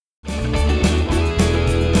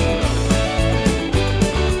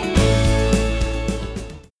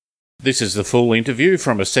This is the full interview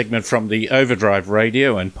from a segment from the Overdrive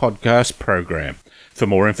radio and podcast program. For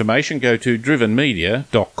more information, go to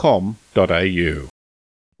drivenmedia.com.au.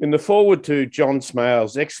 In the foreword to John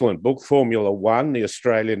Smale's excellent book, Formula One, the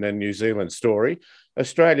Australian and New Zealand story,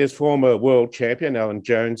 Australia's former world champion, Alan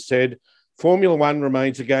Jones, said, Formula One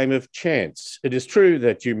remains a game of chance. It is true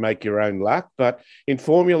that you make your own luck, but in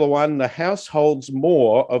Formula One, the house holds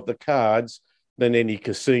more of the cards than any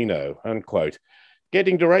casino, unquote.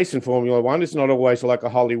 Getting to race in Formula One is not always like a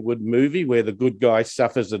Hollywood movie where the good guy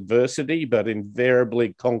suffers adversity but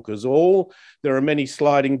invariably conquers all. There are many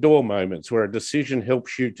sliding door moments where a decision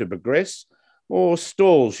helps you to progress or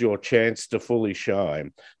stalls your chance to fully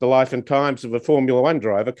shine. The life and times of a Formula One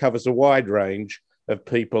driver covers a wide range of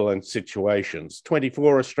people and situations.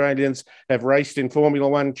 24 Australians have raced in Formula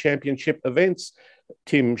One championship events.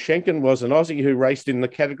 Tim Schenken was an Aussie who raced in the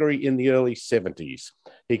category in the early 70s.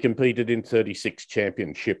 He competed in 36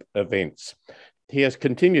 championship events. He has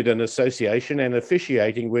continued an association and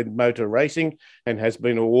officiating with motor racing and has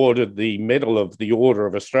been awarded the Medal of the Order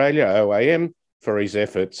of Australia, OAM, for his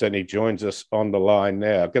efforts, and he joins us on the line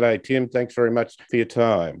now. G'day, Tim. Thanks very much for your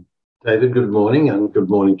time. David, good morning, and good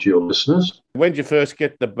morning to your listeners. When did you first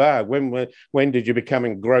get the bug? When did you become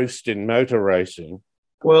engrossed in motor racing?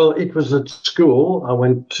 Well, it was at school. I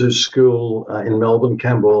went to school in Melbourne,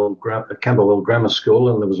 Camberwell Grammar School,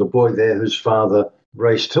 and there was a boy there whose father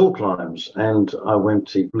raced hill climbs. And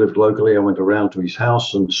he lived locally. I went around to his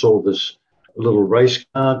house and saw this little race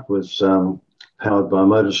car. It was powered by a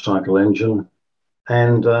motorcycle engine.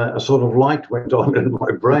 And a sort of light went on in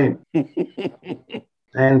my brain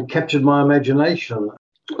and captured my imagination.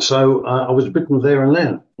 So I was bitten there and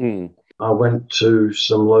then. I went to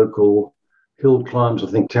some local hill climbs. I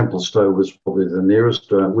think Templestowe was probably the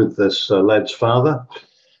nearest, with this lad's father,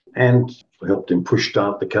 and helped him push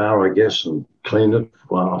start the car, I guess, and clean it.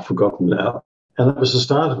 Well, I've forgotten now. And that was the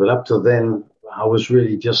start of it. Up to then, I was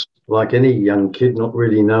really just like any young kid, not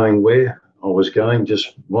really knowing where I was going,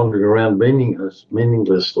 just wandering around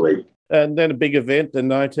meaninglessly. And then a big event, the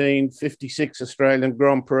 1956 Australian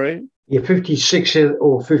Grand Prix. Yeah, 56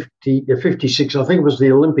 or 50, 56, I think it was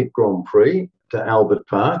the Olympic Grand Prix to Albert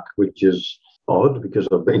Park, which is odd because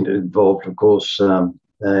I've been involved, of course, with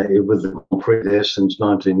the Grand Prix there since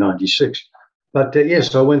 1996. But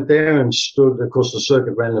yes, I went there and stood. Of course, the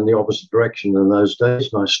circuit ran in the opposite direction in those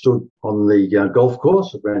days, and I stood on the golf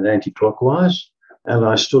course. It ran anti-clockwise, and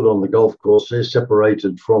I stood on the golf course there,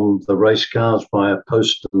 separated from the race cars by a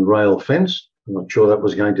post and rail fence. I'm not sure that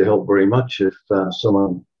was going to help very much if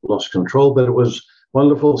someone lost control, but it was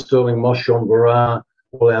wonderful. Sterling Moss, Sean Barra,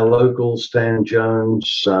 all our locals, Stan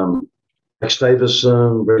Jones, Lex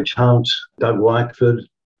Davison, Reg Hunt, Doug Whiteford,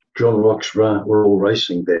 John Roxburgh were all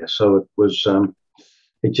racing there. So it was,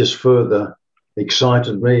 it just further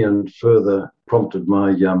excited me and further prompted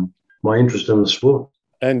my interest in the sport.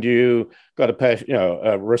 And you got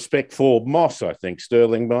a respect for Moss, I think,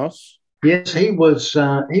 Sterling Moss. Yes, he was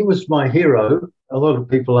my hero. A lot of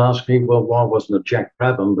people ask me, well, why wasn't it Jack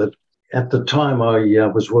Brabham? But at the time, I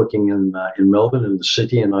was working in Melbourne, in the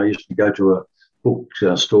city, and I used to go to a book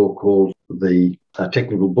store called the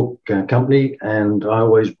Technical Book Company, and I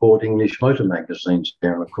always bought English motor magazines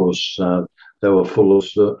there. And of course, they were full of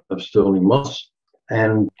Sterling Moss,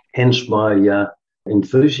 and hence my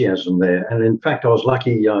enthusiasm there. And in fact, I was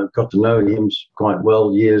lucky. I got to know him quite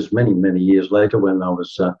well many years later when I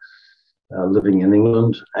was living in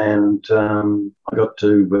England, and I got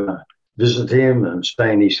to visit him and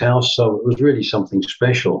stay in his house. So it was really something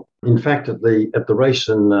special. In fact, at the race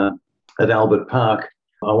at Albert Park,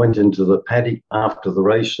 I went into the paddock after the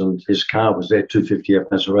race, and his car was there, 250F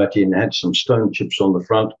Maserati, and had some stone chips on the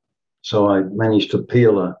front. So I managed to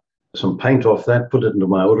peel some paint off that, put it into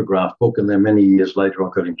my autograph book, and then many years later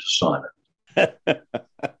I got him to sign it.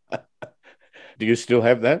 Do you still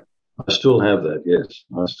have that? I still have that, yes.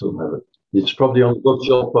 I still have it. It's probably on the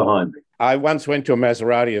bookshelf behind me. I once went to a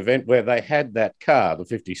Maserati event where they had that car, the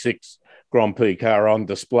 56 Grand Prix car, on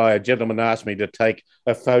display. A gentleman asked me to take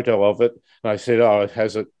a photo of it. And I said, oh, it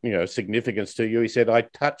has a significance to you. He said, I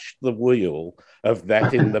touched the wheel of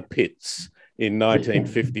that in the pits in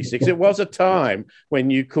 1956. It was a time when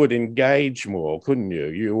you could engage more, couldn't you?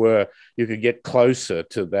 You could get closer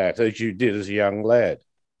to that, as you did as a young lad.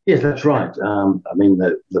 Yes, that's right. I mean,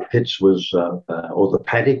 the pits was, or the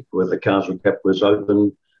paddock where the cars were kept, was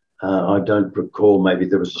open. I don't recall, maybe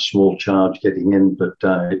there was a small charge getting in, but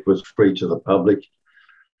it was free to the public.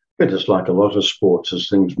 But just like a lot of sports, as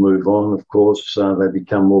things move on, of course, they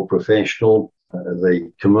become more professional.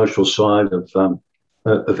 The commercial side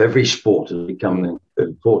of every sport has become an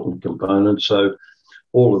important component. So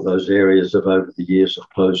all of those areas over the years have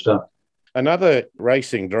closed up. Another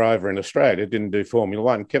racing driver in Australia didn't do Formula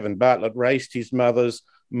One. Kevin Bartlett raced his mother's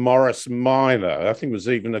Morris Minor. I think it was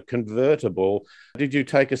even a convertible. Did you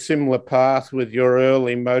take a similar path with your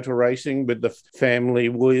early motor racing with the family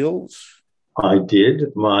wheels? I did.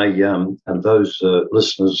 And those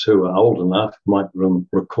listeners who are old enough might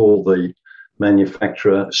recall the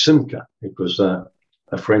manufacturer Simca. It was a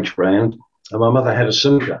French brand. And my mother had a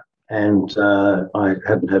Simca, and I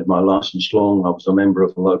hadn't had my license long. I was a member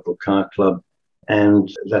of a local car club, and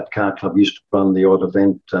that car club used to run the odd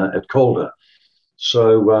event at Calder.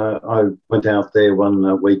 So I went out there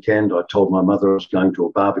one weekend. I told my mother I was going to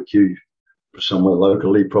a barbecue somewhere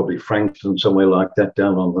locally, probably Frankston, somewhere like that,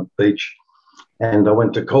 down on the beach. And I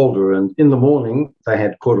went to Calder, and in the morning they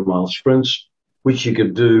had quarter-mile sprints, which you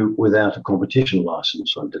could do without a competition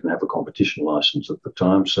license. I didn't have a competition license at the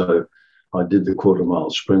time, so I did the quarter-mile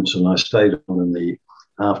sprints, and I stayed on in the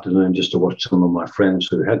afternoon just to watch some of my friends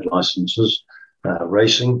who had licenses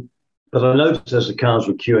racing. But I noticed as the cars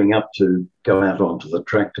were queuing up to go out onto the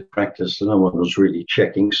track to practice, no one was really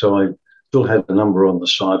checking, so I still had the number on the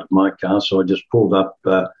side of my car, so I just pulled up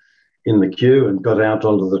in the queue and got out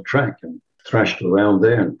onto the track and thrashed around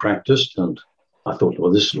there and practiced, and I thought,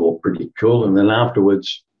 well, this is all pretty cool. And then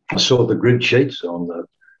afterwards, I saw the grid sheets on the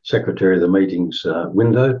secretary of the meeting's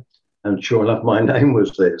window, and sure enough, my name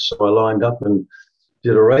was there. So I lined up and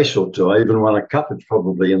did a race or two. I even won a cup. It's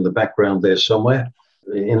probably in the background there somewhere.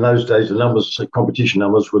 In those days, the competition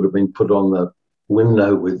numbers would have been put on the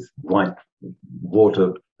window with white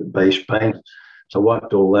water-based paint. So I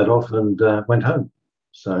wiped all that off and went home.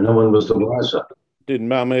 So no one was the wiser. Did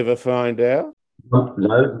Mum ever find out?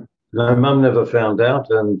 No, Mum never found out,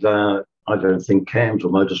 and I don't think CAMS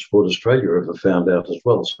or Motorsport Australia ever found out as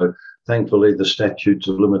well. So thankfully, the statutes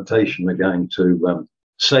of limitation are going to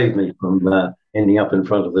save me from ending up in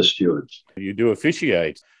front of the stewards. You do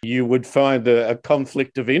officiate. You would find a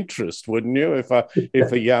conflict of interest, wouldn't you,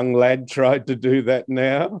 if a young lad tried to do that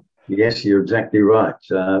now? Yes, you're exactly right.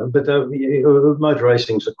 But motor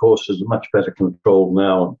racing, of course, is much better controlled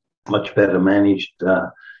now, much better managed.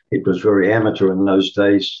 It was very amateur in those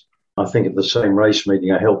days. I think at the same race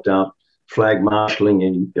meeting, I helped out flag marshalling,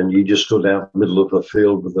 and you just stood out in the middle of the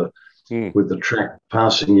field with the track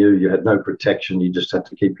passing you. You had no protection. You just had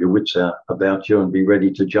to keep your wits about you and be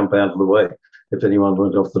ready to jump out of the way if anyone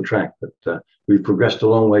went off the track. But we've progressed a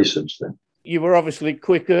long way since then. You were obviously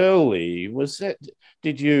quick early.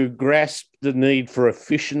 Did you grasp the need for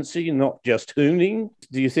efficiency, not just hooning?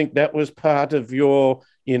 Do you think that was part of your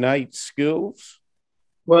innate skills?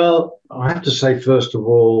 Well, I have to say, first of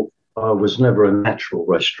all, I was never a natural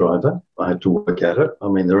race driver. I had to work at it. I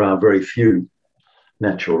mean, there are very few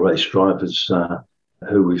natural race drivers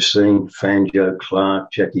who we've seen: Fangio,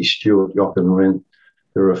 Clark, Jackie Stewart, Jochen Rindt.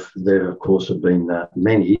 There, of course, have been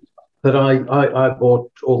many. But I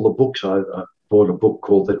bought all the books. I bought a book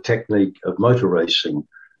called The Technique of Motor Racing,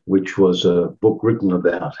 which was a book written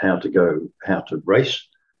about how to race.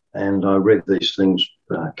 And I read these things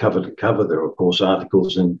cover to cover. There are, of course,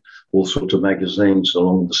 articles in all sorts of magazines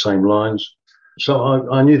along the same lines. So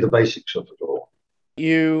I knew the basics of it all.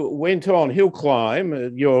 You went on hill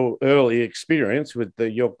climb, your early experience with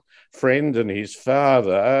your friend and his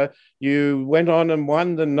father. You went on and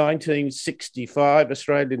won the 1965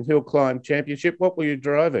 Australian Hill Climb Championship. What were you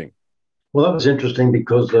driving? Well, that was interesting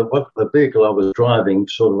because the vehicle I was driving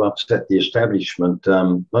sort of upset the establishment.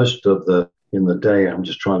 In the day, I'm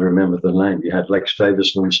just trying to remember the name. You had Lex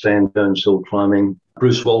Davison and Stan Jones hill climbing.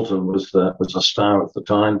 Bruce Walton was a star at the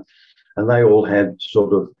time. And they all had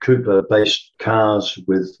sort of Cooper-based cars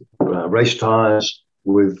with race tyres,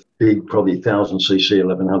 with big, probably 1,000cc,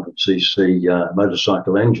 1,100cc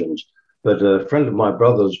motorcycle engines. But a friend of my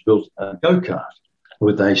brother's built a go-kart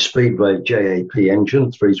with a Speedway JAP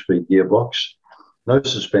engine, 3-speed gearbox, no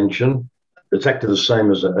suspension. It's exactly the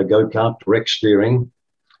same as a go-kart, direct steering.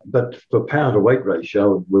 But for power to weight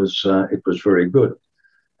ratio, it was very good.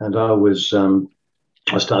 And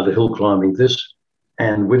I started hill climbing this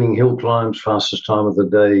and winning hill climbs, fastest time of the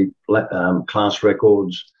day, class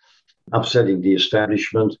records, upsetting the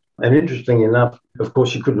establishment. And interesting enough, of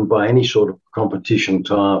course, you couldn't buy any sort of competition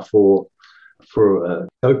tyre for a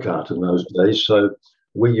go-kart in those days. So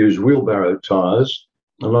we used wheelbarrow tyres,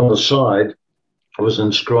 and on the side was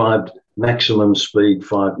inscribed maximum speed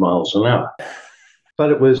 5 miles an hour.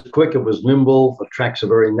 But it was quick, it was nimble, the tracks are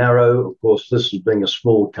very narrow. Of course, this being a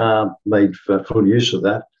small car made for full use of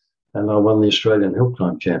that. And I won the Australian Hill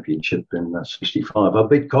Climb Championship in 65. I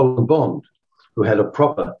beat Colin Bond, who had a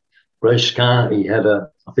proper race car. He had I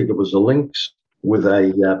think it was a Lynx with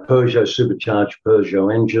a Peugeot supercharged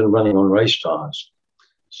Peugeot engine running on race tyres.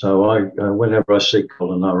 So whenever I see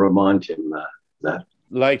Colin, I remind him that.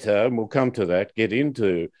 Later, and we'll come to that, get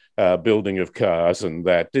into building of cars and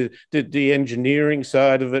that. Did the engineering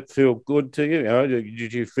side of it feel good to you?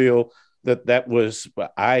 Did you feel that was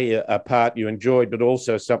a part you enjoyed, but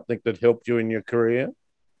also something that helped you in your career?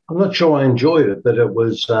 I'm not sure I enjoyed it, but it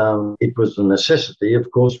was a necessity, of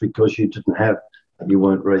course, because you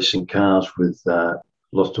weren't racing cars with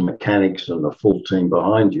lots of mechanics and a full team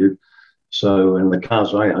behind you. So in the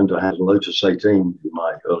cars I owned, I had a Lotus 18 in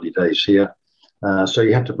my early days here. So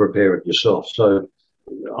you had to prepare it yourself. So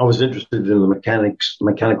I was interested in the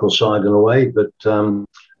mechanical side in a way, but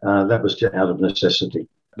that was out of necessity.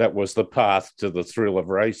 That was the path to the thrill of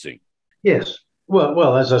racing. Yes.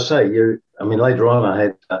 Well, as I say, later on I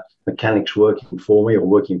had mechanics working for me or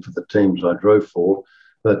working for the teams I drove for.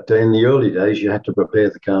 But in the early days, you had to prepare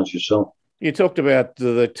the cars yourself. You talked about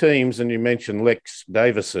the teams and you mentioned Lex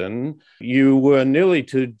Davison. You were nearly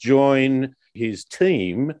to join his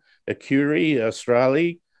team, Acuri,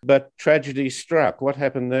 Australia, but tragedy struck. What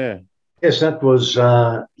happened there? Yes, that was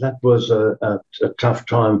a tough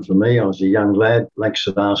time for me. I was a young lad. Lex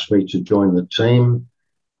had asked me to join the team.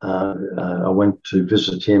 I went to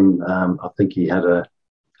visit him. I think he had a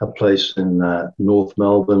place in North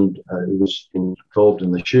Melbourne. He was involved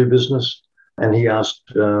in the shoe business, and he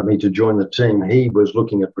asked me to join the team. He was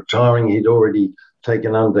looking at retiring. He'd already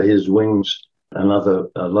taken under his wings another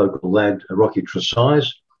local lad, Rocky Tresize,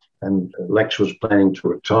 and Lex was planning to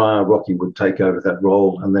retire. Rocky would take over that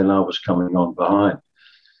role, and then I was coming on behind.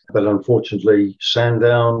 But unfortunately,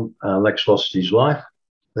 Sandown, Lex lost his life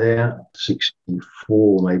there,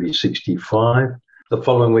 64, maybe 65. The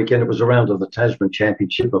following weekend, it was a round of the Tasman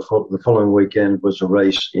Championship. The following weekend was a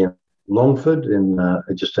race in Longford,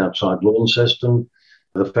 just outside Launceston.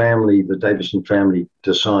 The Davison family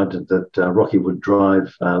decided that Rocky would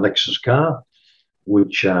drive Lex's car,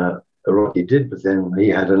 which Rocky did, but then he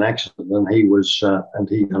had an accident and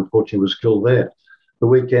he unfortunately was killed there. The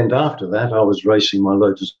weekend after that, I was racing my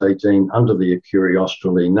Lotus 18 under the Acuri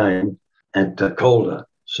Australia name at Calder.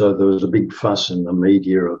 So there was a big fuss in the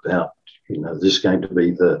media about, this going to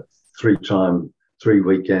be the three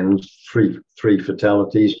weekends, three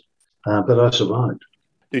fatalities, but I survived.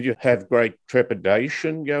 Did you have great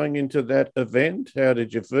trepidation going into that event? How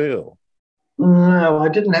did you feel? No, I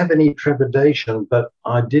didn't have any trepidation, but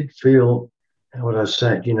I did feel, what I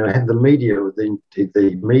said, had the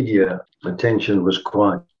media attention was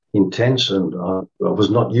quite intense, and I was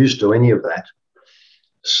not used to any of that.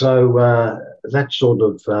 So that sort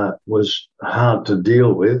of was hard to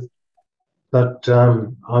deal with, but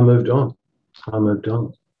I moved on.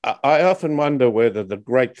 I often wonder whether the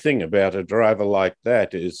great thing about a driver like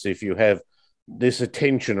that is if you have this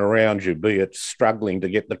attention around you, be it struggling to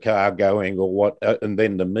get the car going or what, and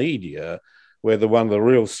then the media, whether one of the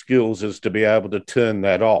real skills is to be able to turn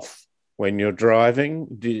that off when you're driving.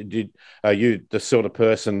 Are you the sort of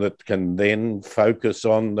person that can then focus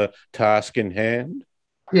on the task in hand?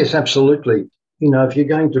 Yes, absolutely. If you're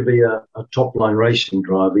going to be a top-line racing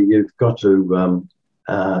driver, you've got to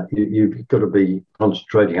be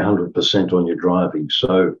concentrating 100% on your driving.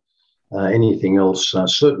 So anything else,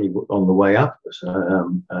 certainly on the way up,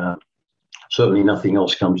 certainly nothing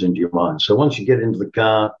else comes into your mind. So once you get into the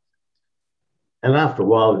car, and after a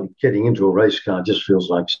while, getting into a race car just feels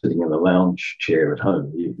like sitting in a lounge chair at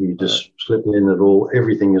home. You just slip in it all.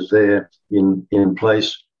 Everything is there in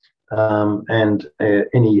place. And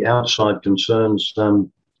any outside concerns go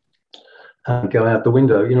out the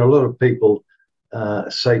window. A lot of people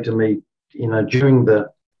say to me, during the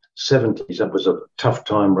 70s, that was a tough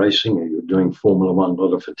time racing. You were doing Formula One, a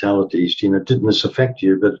lot of fatalities. Didn't this affect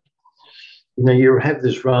you? But, you have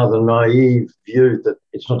this rather naive view that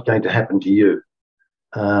it's not going to happen to you.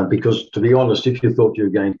 Because, to be honest, if you thought you were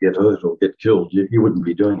going to get hurt or get killed, you wouldn't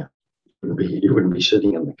be doing it. You wouldn't be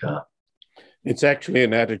sitting in the car. It's actually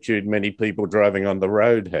an attitude many people driving on the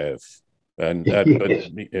road have, and Yes.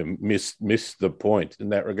 but miss the point in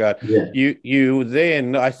that regard. Yeah. You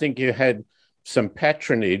then, I think you had some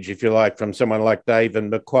patronage, if you like, from someone like Dave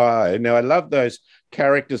and McQuire. Now, I love those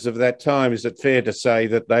characters of that time. Is it fair to say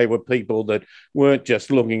that they were people that weren't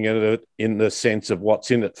just looking at it in the sense of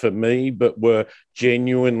what's in it for me, but were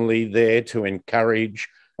genuinely there to encourage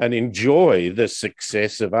and enjoy the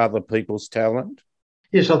success of other people's talent?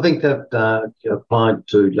 Yes, I think that applied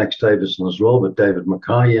to Lex Davison as well, but David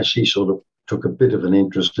Mackay, yes, he sort of took a bit of an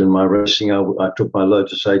interest in my racing. I took my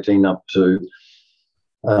Lotus 18 up to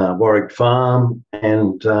Warwick Farm,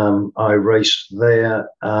 and I raced there.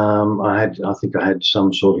 I think I had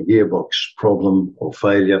some sort of gearbox problem or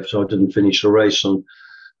failure, so I didn't finish the race. And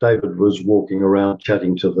David was walking around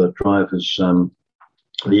chatting to the drivers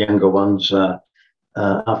the younger ones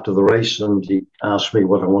after the race, and he asked me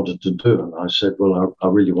what I wanted to do. And I said, well, I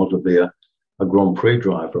really want to be a Grand Prix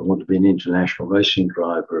driver. I want to be an international racing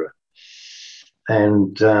driver.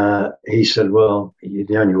 And he said, well,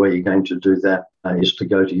 the only way you're going to do that is to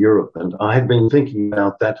go to Europe. And I had been thinking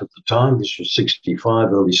about that at the time. This was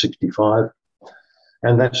 65, early 65.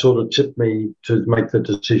 And that sort of tipped me to make the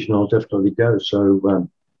decision I'll definitely go. So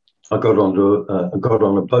I got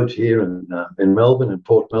on a boat here in Melbourne, in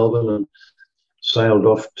Port Melbourne, and sailed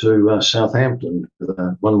off to Southampton with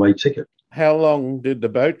a one-way ticket. How long did the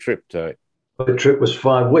boat trip take? The boat trip was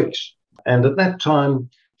 5 weeks. And at that time,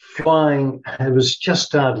 flying, it was just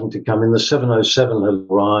starting to come in. The 707 had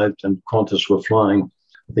arrived and Qantas were flying,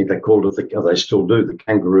 I think they called it, they still do, the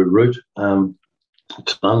Kangaroo route to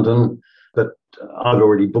London. But I'd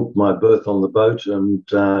already booked my berth on the boat, and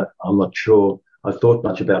I'm not sure I thought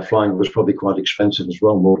much about flying. It was probably quite expensive as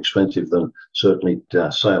well, more expensive than certainly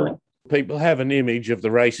sailing. People have an image of the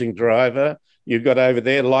racing driver. You got over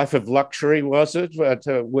there, life of luxury, was it? But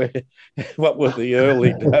what were the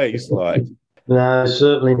early days like? No,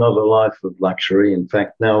 certainly not a life of luxury. In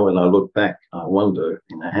fact, now when I look back, I wonder,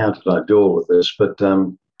 how did I do all of this? But I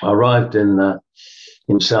arrived in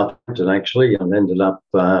Southampton, actually, and ended up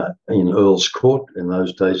in Earl's Court. In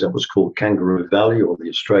those days, that was called Kangaroo Valley, or the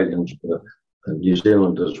Australians, New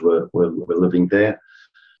Zealanders were living there.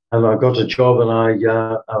 And I got a job, and I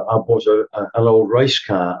bought an old race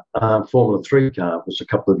car, Formula 3 car. It was a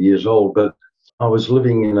couple of years old, but I was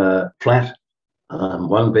living in a flat,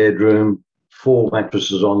 1 bedroom, 4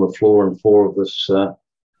 mattresses on the floor, and four of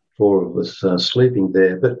us sleeping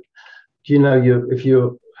there. But if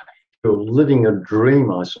you're living a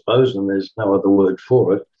dream, I suppose, and there's no other word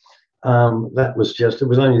for it. That was it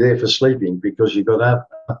was only there for sleeping, because you got up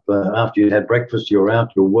after you had breakfast, you're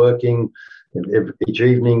out, you're working. Each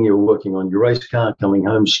evening you're working on your race car, coming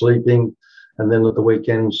home, sleeping, and then at the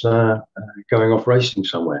weekends going off racing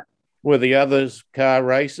somewhere. Were the others car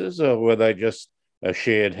races, or were they just a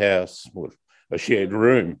shared house with a shared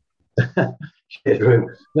room? Shared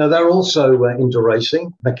room. No, they're also into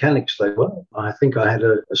racing. Mechanics they were. I think I had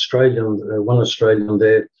one Australian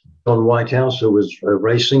there, John Whitehouse, who was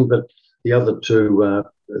racing, but the other two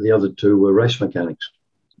were race mechanics.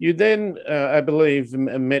 You then, I believe,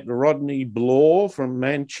 met Rodney Bloor from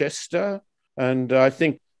Manchester, and I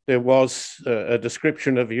think there was a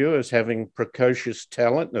description of you as having precocious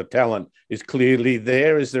talent. The talent is clearly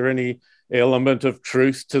there. Is there any element of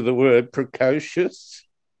truth to the word precocious?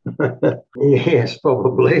 Yes,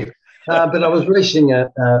 probably. But I was racing a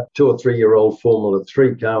 2 or 3 year old Formula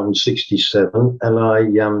 3 car in '67, and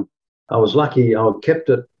I was lucky. I kept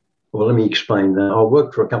it. Well, let me explain that. I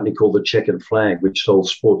worked for a company called the Checkered Flag, which sold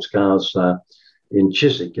sports cars in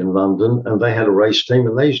Chiswick in London, and they had a race team,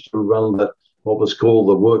 and they used to run what was called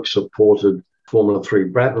the work-supported Formula 3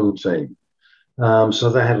 Brabham team. So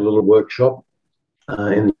they had a little workshop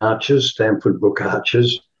in the Arches, Stamford Brook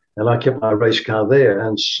Arches, and I kept my race car there.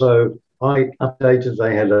 And so I updated.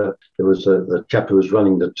 There was the chap who was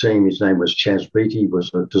running the team. His name was Chaz Beattie. He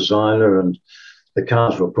was a designer, and the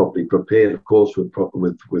cars were properly prepared, of course, with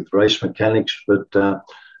race mechanics, but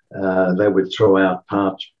they would throw out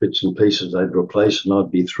parts, bits and pieces they'd replace, and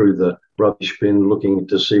I'd be through the rubbish bin looking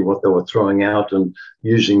to see what they were throwing out and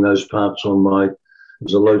using those parts on it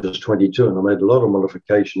was a Lotus 22, and I made a lot of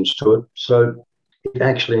modifications to it. So it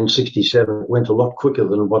actually in '67 went a lot quicker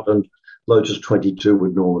than what a Lotus 22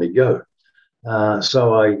 would normally go.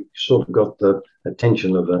 So I sort of got the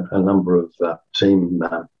attention of a number of team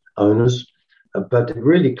owners. But it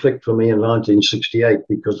really clicked for me in 1968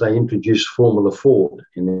 because they introduced Formula Ford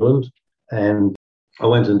in England. And I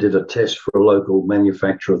went and did a test for a local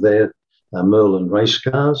manufacturer there, Merlin Race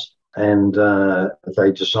Cars. And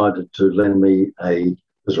they decided to lend me,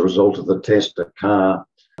 as a result of the test, a car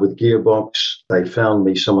with gearbox. They found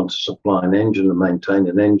me someone to supply an engine and maintain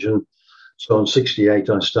an engine. So in '68,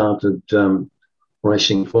 I started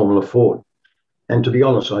racing Formula Ford. And to be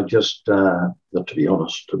honest, to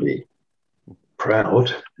be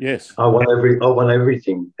proud. Yes. I won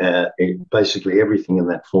everything, basically everything in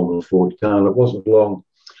that Formula Ford car. And it wasn't long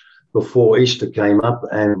before Easter came up,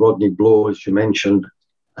 and Rodney Bloor, as you mentioned,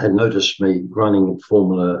 had noticed me running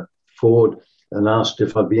Formula Ford and asked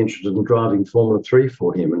if I'd be interested in driving Formula 3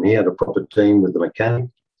 for him. And he had a proper team with a mechanic.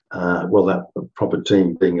 That proper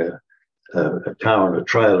team being a car and a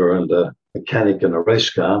trailer and a mechanic and a race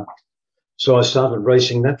car. So I started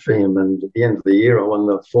racing that for him. And at the end of the year, I won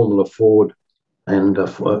the Formula Ford and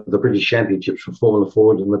the British Championships for Formula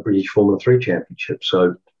Ford and the British Formula 3 Championship.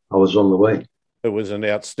 So I was on the way. It was an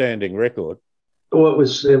outstanding record. Well, it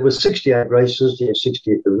was 68 races, yeah,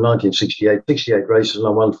 1968, 68 races, and I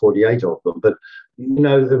won 48 of them. But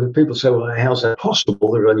people say, well, how's that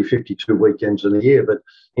possible? There are only 52 weekends in a year. But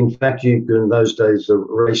in fact, in those days, the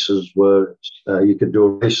races were you could do a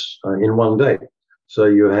race in one day. So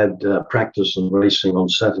you had practice and racing on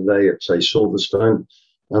Saturday at, say, Silverstone,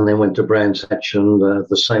 and then went to Brands Hatch and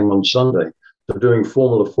the same on Sunday. So doing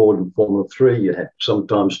Formula Ford and Formula 3, you had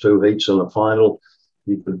sometimes 2 heats and a final.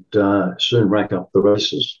 You could soon rack up the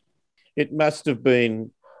races. It must have been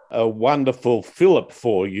a wonderful fillip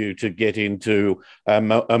for you to get into a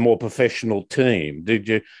more professional team.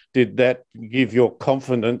 Did that give your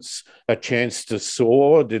confidence a chance to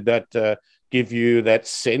soar? Did that give you that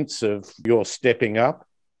sense of you're stepping up?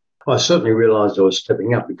 I certainly realised I was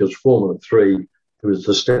stepping up because Formula 3 was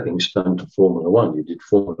the stepping stone to Formula 1. You did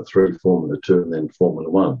Formula 3, Formula 2, and then Formula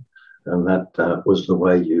 1. And that was the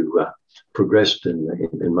way you progressed in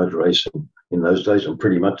motor racing in those days, and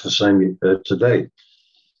pretty much the same today.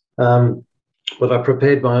 But I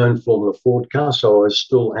prepared my own Formula Ford car, so I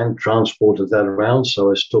still and transported that around,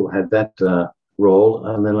 so I still had that role.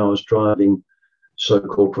 And then I was driving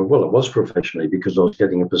so-called, well, it was professionally because I was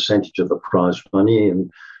getting a percentage of the prize money,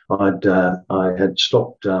 and I had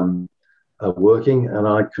stopped working, and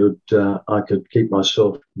I could keep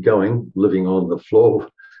myself going, living on the floor.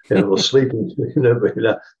 Or sleeping in a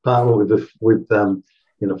apartment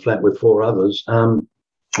in a flat with 4 others, I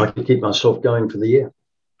could keep myself going for the year.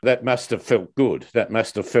 That must have felt good. That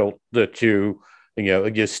must have felt that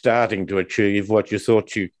you're starting to achieve what you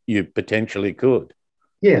thought you potentially could.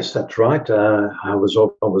 Yes, that's right. I was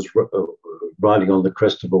riding on the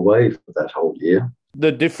crest of a wave for that whole year.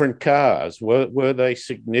 The different cars, were they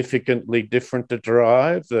significantly different to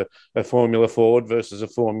drive? A Formula Ford versus a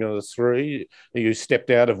Formula 3? You stepped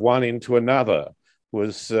out of one into another.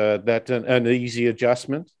 Was that an easy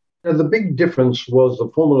adjustment? The big difference was the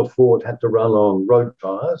Formula Ford had to run on road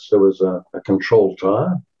tyres. There was a control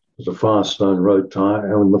tyre. It was a Firestone road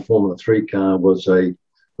tyre. And the Formula 3 car was a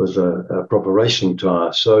proper racing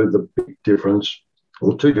tyre. So the big difference,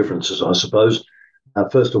 well, 2 differences, I suppose.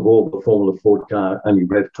 First of all, the Formula Ford car only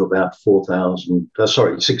revved to about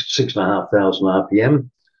 6,500 RPM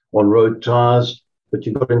on road tyres. But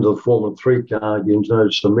you got into the Formula 3 car, you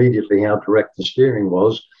noticed immediately how direct the steering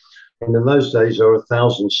was. And in those days, there were a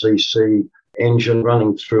 1,000cc engine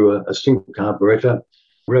running through a single carburetor,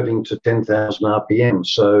 revving to 10,000 RPM.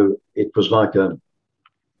 So it was like a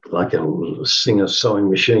Singer sewing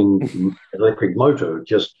machine electric motor,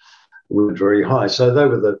 just were very high. So they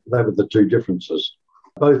were the 2 differences.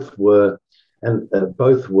 Both were you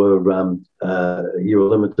were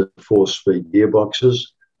limited to 4-speed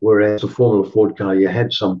gearboxes, whereas the Formula Ford car you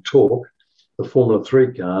had some torque. The Formula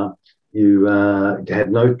 3 car you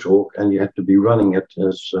had no torque, and you had to be running it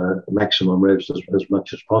as maximum revs as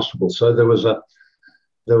much as possible. So there was a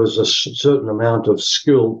certain amount of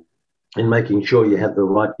skill in making sure you had the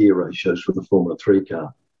right gear ratios for the Formula 3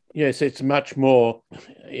 car. Yes, it's much more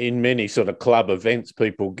in many sort of club events.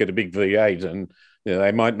 People get a big V8 and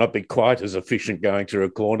they might not be quite as efficient going through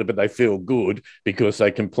a corner, but they feel good because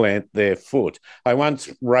they can plant their foot. I once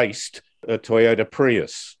raced a Toyota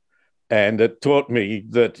Prius, and it taught me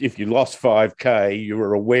that if you lost 5K, you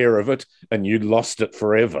were aware of it and you lost it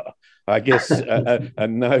forever. I guess a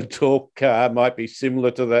no torque car might be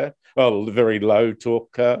similar to that. Well, a very low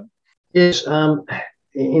torque car. Yes,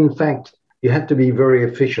 in fact, you had to be very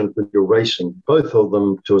efficient with your racing, both of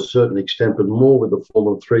them to a certain extent, but more with the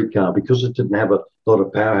Formula 3 car because it didn't have a lot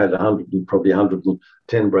of power, had probably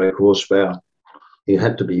 110 brake horsepower. You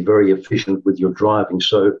had to be very efficient with your driving.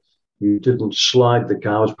 So you didn't slide the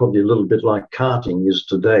car. It was probably a little bit like karting is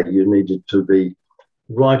today. You needed to be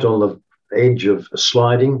right on the edge of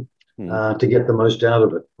sliding to get the most out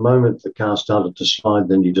of it. The moment the car started to slide,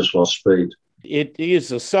 then you just lost speed. It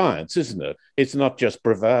is a science, isn't it? It's not just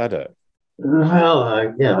bravado. Well,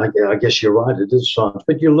 I guess you're right. It is science,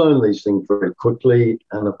 but you learn these things very quickly.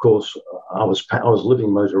 And of course, I was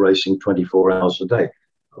living motor racing 24 hours a day.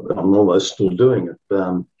 I'm almost still doing it.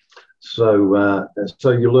 So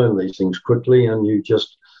you learn these things quickly, and you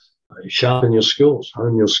just sharpen your skills,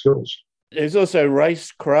 hone your skills. There's also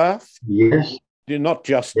racecraft. Yes. You're not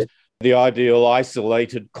just the ideal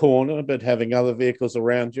isolated corner, but having other vehicles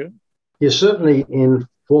around you. Yeah, certainly in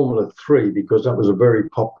Formula 3, because that was a very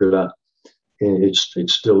popular. It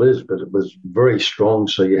still is, but it was very strong.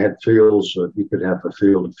 So you had fields, you could have a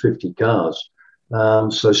field of 50 cars.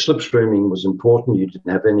 So slipstreaming was important. You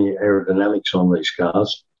didn't have any aerodynamics on these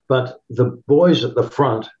cars. But the boys at the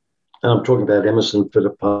front, and I'm talking about Emerson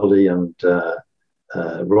Fittipaldi and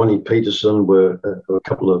Ronnie Peterson, were a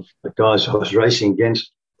couple of guys I was racing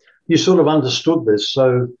against. you sort of understood this.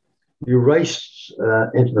 So you raced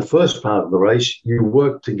into the first part of the race, you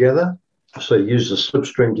worked together. So you used the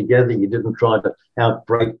slipstream together. You didn't try to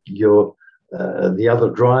outbrake the other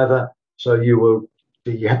driver. So you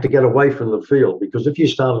had to get away from the field, because if you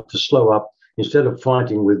started to slow up, instead of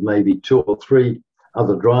fighting with maybe 2 or 3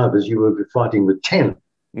 other drivers, you would be fighting with 10.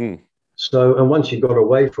 So, and once you got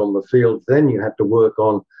away from the field, then you had to work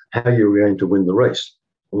on how you were going to win the race,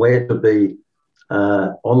 where to be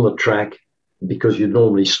on the track, because you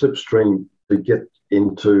normally slipstream to get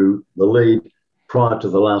into the lead prior to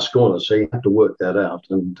the last corner. So you have to work that out.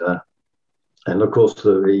 And of course,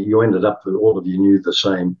 you ended up with, all of you knew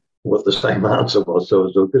what the same answer was. So it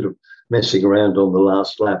was a bit of messing around on the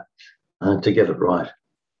last lap to get it right.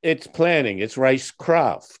 It's planning, it's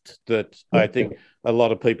racecraft that I think a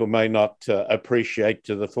lot of people may not appreciate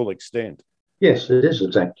to the full extent. Yes, it is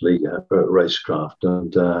exactly racecraft.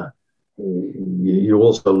 And you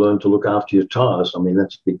also learn to look after your tyres. I mean,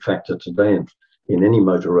 that's a big factor today in any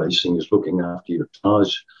motor racing, is looking after your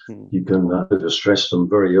tyres. You can overstress them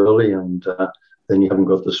very early, and then you haven't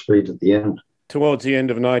got the speed at the end. Towards the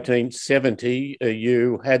end of 1970,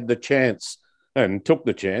 you had the chance and took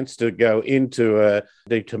the chance to go into a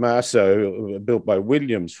De Tomaso built by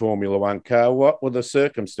Williams Formula One car. What were the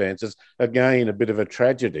circumstances? Again, a bit of a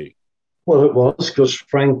tragedy. Well, it was because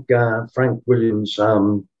Frank Williams,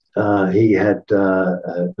 he had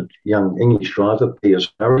a young English driver,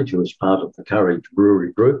 Piers Courage, who was part of the Courage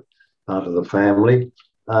Brewery Group, part of the family,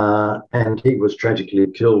 and he was tragically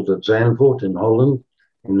killed at Zandvoort in Holland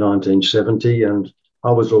in 1970. And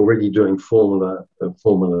I was already doing Formula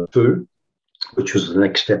 2, which was the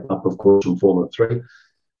next step up, of course, from Formula 3.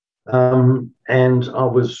 And I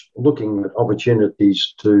was looking at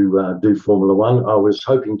opportunities to do Formula 1. I was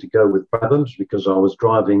hoping to go with Brabham's, because I was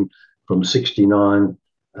driving from 69.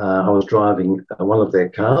 I was driving one of their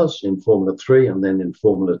cars in Formula 3 and then in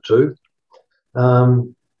Formula 2.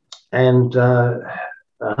 And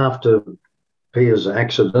after Piers'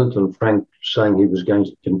 accident and Frank saying he was going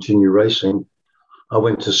to continue racing, I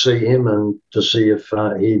went to see him and to see if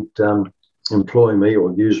he'd employ me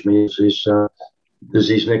or use me as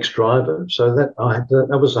his next driver. So that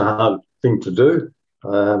was a hard thing to do.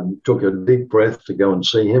 Took a deep breath to go and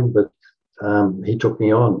see him, but he took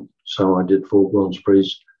me on. So I did 4 Grand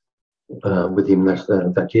Prix with him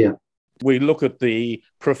that year. We look at the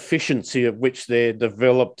proficiency of which they're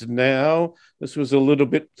developed now. This was a little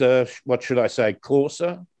bit, what should I say,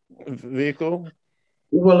 coarser vehicle?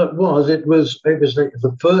 Well, it was. It was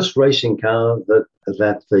the first racing car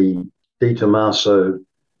that the De Tomaso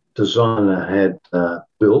designer had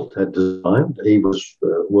designed. He was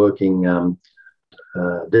working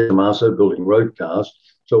De Tomaso building road cars.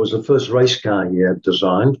 So it was the first race car he had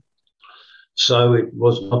designed. So it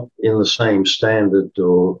was not in the same standard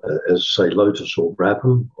or as, say, Lotus or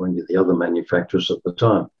Brabham or any of the other manufacturers at the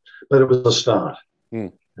time. But it was a start.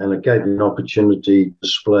 And it gave me an opportunity to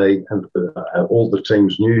display, and all the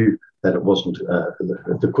teams knew that it wasn't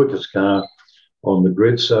the quickest car on the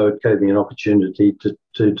grid. So it gave me an opportunity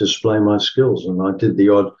to display my skills. And I did the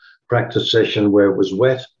odd practice session where it was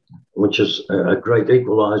wet, which is a great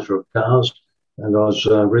equalizer of cars. And I was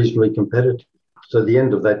reasonably competitive. So at the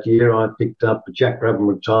end of that year, I picked up, Jack Brabham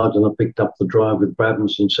retired, and I picked up the drive with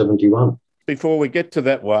Brabham's in 71. Before we get to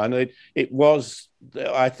that one, it was,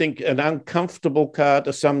 I think, an uncomfortable car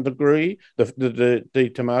to some degree, the De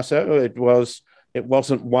Tomaso. It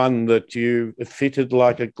wasn't one that you fitted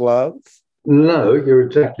like a glove. No, you're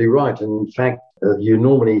exactly right. And in fact, you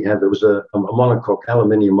normally have, it was a monocoque,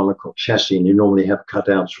 aluminium monocoque chassis, and you normally have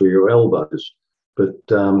cutouts for your elbows, but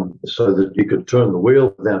so that you could turn the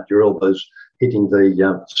wheel without your elbows hitting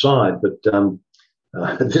the side. But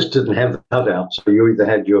this didn't have the cutout, so you either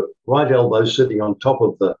had your right elbow sitting on top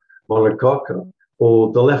of the monocoque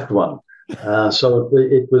or the left one. So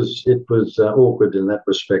it was awkward in that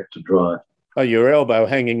respect to drive. Oh, your elbow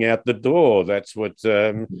hanging out the door. That's what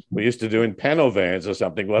we used to do in panel vans or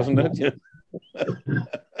something, wasn't it?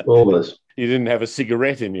 Almost. You didn't have a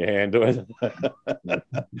cigarette in your hand,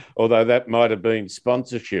 although that might have been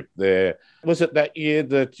sponsorship there. Was it that year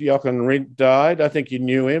that Jochen Rindt died? I think you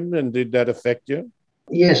knew him, and did that affect you?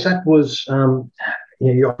 Yes, that was...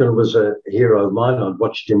 Jochen was a hero of mine. I'd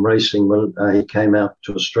watched him racing when he came out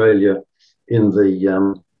to Australia in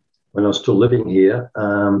the... when I was still living here,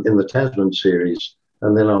 in the Tasman series.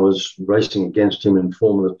 And then I was racing against him in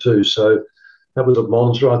Formula 2. So that was at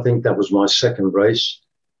Monza. I think that was my second race.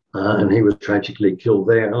 And he was tragically killed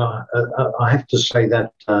there. And I have to say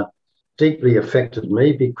that deeply affected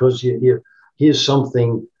me, because here's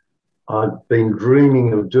something I'd been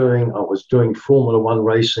dreaming of doing. I was doing Formula One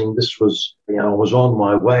racing. This was, I was on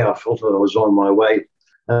my way. I felt that I was on my way.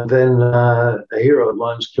 And then a hero of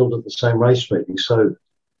mine was killed at the same race meeting. So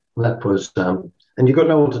that was, and you've got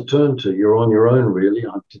no one to turn to. You're on your own, really.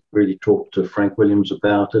 I didn't really talk to Frank Williams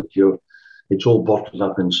about it. It's all bottled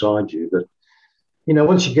up inside you. But,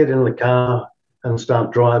 once you get in the car and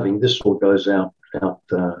start driving, this all goes out of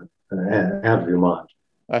your mind.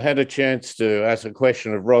 I had a chance to ask a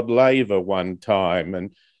question of Rod Laver one time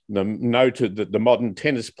and noted that the modern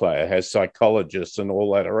tennis player has psychologists and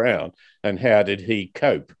all that around. And how did he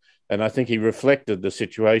cope? And I think he reflected the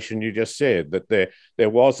situation you just said, that there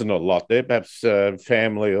wasn't a lot there, perhaps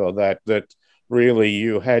family or that really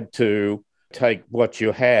you had to take what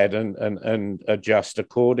you had and adjust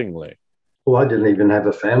accordingly. Well, I didn't even have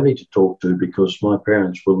a family to talk to because my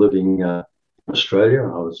parents were living Australia.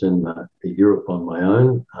 I was in Europe on my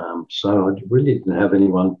own, so I really didn't have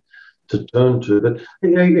anyone to turn to. But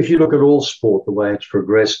if you look at all sport, the way it's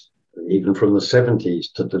progressed, even from the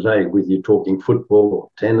 70s to today, whether you're talking football or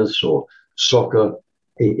tennis or soccer,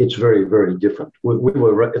 it's very, very different. We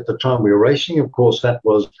were at the time we were racing, of course, that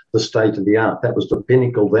was the state of the art. That was the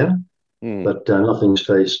pinnacle then, but nothing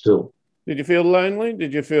stays still. Did you feel lonely?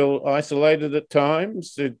 Did you feel isolated at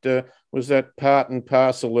times? Was that part and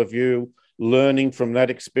parcel of you learning from that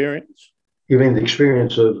experience? You mean the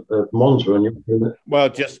experience of Monza? Well,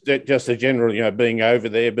 just a general, being over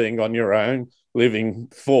there, being on your own, living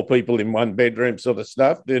 4 people in one bedroom sort of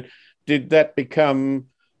stuff. Did that become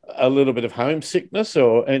a little bit of homesickness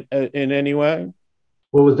or in any way?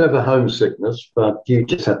 Well, it was never homesickness, but you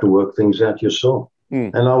just had to work things out yourself.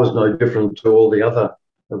 And I was no different to all the other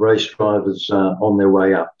race drivers on their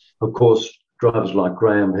way up. Of course, drivers like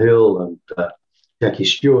Graham Hill and Jackie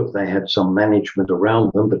Stewart, they had some management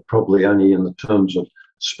around them, but probably only in the terms of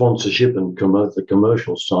sponsorship and the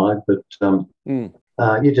commercial side. But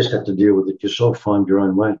you just have to deal with it yourself, find your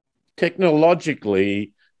own way.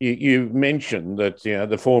 Technologically, you mentioned that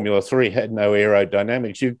the Formula 3 had no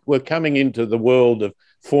aerodynamics. You were coming into the world of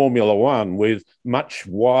Formula 1 with much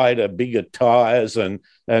wider, bigger tyres and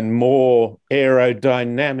more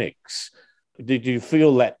aerodynamics. Did you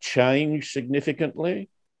feel that change significantly?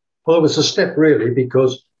 Well, it was a step, really,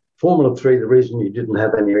 because Formula 3, the reason you didn't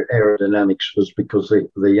have any aerodynamics was because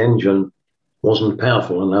the engine wasn't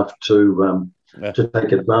powerful enough to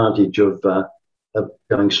take advantage of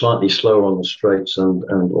going slightly slower on the straights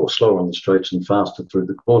or slower on the straights and faster through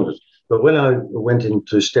the corners. But when I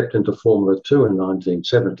stepped into Formula 2 in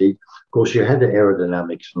 1970, of course, you had the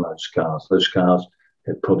aerodynamics in those cars. Those cars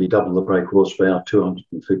had probably double the brake horsepower,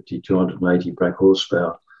 250, 280 brake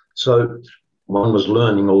horsepower. So one was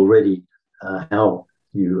learning already how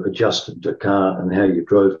you adjusted the car and how you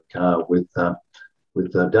drove the car with the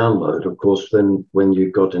download. Of course, then when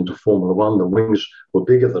you got into Formula 1, the wings were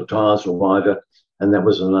bigger, the tyres were wider, and that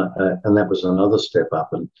was another step up.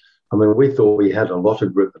 And I mean, we thought we had a lot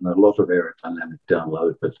of grip and a lot of aerodynamic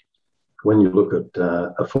download, but when you look at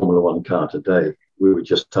a Formula 1 car today, we were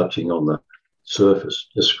just touching on the surface,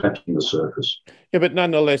 just scratching the surface. Yeah, but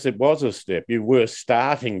nonetheless, it was a step. You were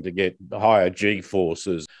starting to get higher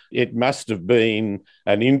G-forces. It must have been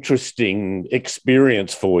an interesting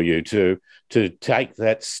experience for you to take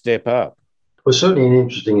that step up. It was certainly an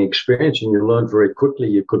interesting experience, and you learned very quickly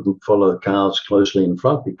you couldn't follow cars closely in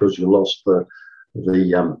front because you lost the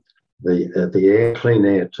air, clean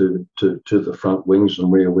air to the front wings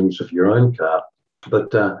and rear wings of your own car.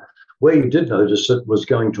 But where you did notice it was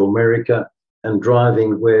going to America and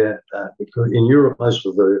driving where in Europe most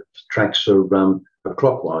of the tracks are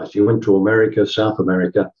clockwise. You went to America, South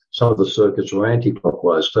America, some of the circuits were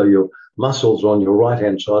anti-clockwise, so your muscles on your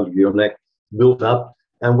right-hand side of your neck built up.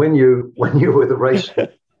 And when you were the race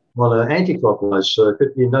on an anti-clockwise circuit,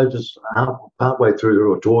 you noticed partway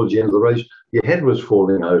through or towards the end of the race, your head was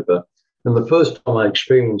falling over. And the first time I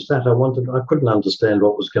experienced that, I couldn't understand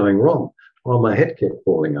what was going wrong. Well, my head kept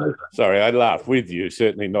falling over. Sorry, I laugh with you,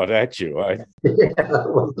 certainly not at you. Yeah,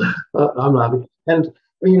 well, I'm laughing. And,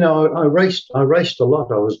 I raced a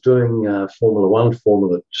lot. I was doing Formula 1,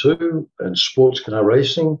 Formula 2 and sports car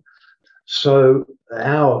racing. So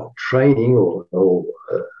our training or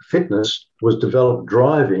fitness was developed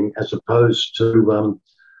driving as opposed to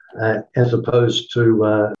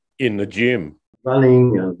in the gym,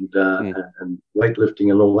 running and weightlifting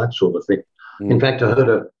and all that sort of thing. In fact,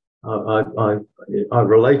 I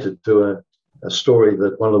related to a story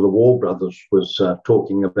that one of the War brothers was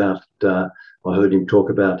talking about. I heard him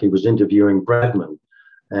talk about. He was interviewing Brabham,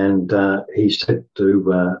 and he said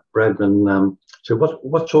to Brabham, "So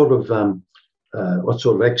what sort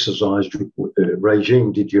of exercise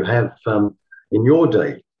regime did you have in your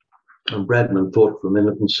day?" And Bradman thought for a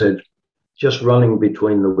minute and said, just running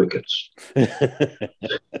between the wickets.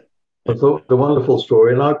 I thought the wonderful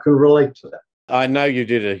story, and I can relate to that. I know you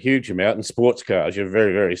did a huge amount in sports cars. You're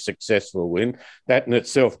very, very successful in. That in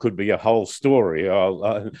itself could be a whole story.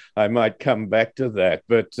 I might come back to that.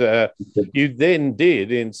 But you then did,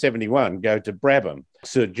 in 71, go to Brabham.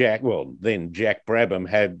 Then Jack Brabham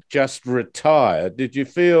had just retired. Did you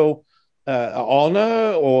feel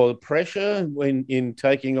honour or pressure in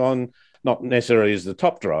taking on, not necessarily as the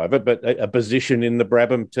top driver, but a position in the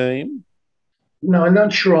Brabham team? No, I'm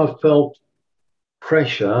not sure I felt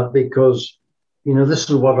pressure because, this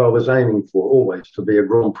is what I was aiming for always, to be a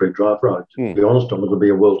Grand Prix driver. To be honest, I wanted to be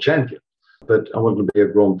a world champion, but I wanted to be a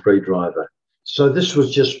Grand Prix driver. So this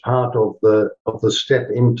was just part of the step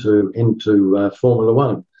into Formula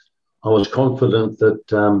One. I was confident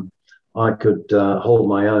that I could hold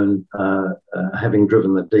my own, having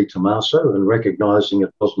driven the De Tomaso and recognising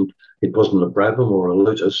it wasn't a Brabham or a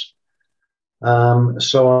Lotus.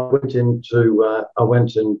 So I went into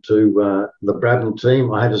the Brabham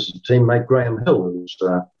team. I had as a teammate Graham Hill, who was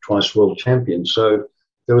twice world champion. So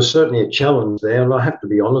there was certainly a challenge there, and I have to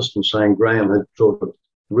be honest in saying Graham had sort of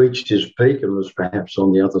reached his peak and was perhaps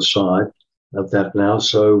on the other side of that now.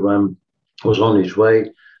 So was on his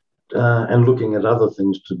way and looking at other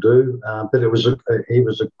things to do. But he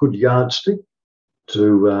was a good yardstick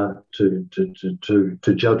to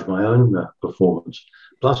judge my own performance.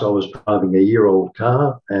 Plus, I was driving a year-old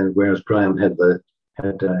car, and whereas Graham had a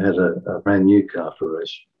brand new car to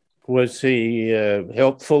race. Was he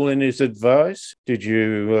helpful in his advice? Did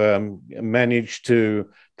you manage to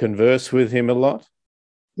converse with him a lot?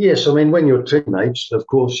 Yes, I mean, when you're teammates, of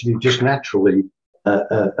course, you just naturally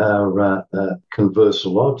converse a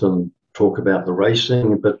lot and talk about the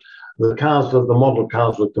racing, but the model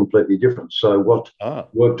cars were completely different. So what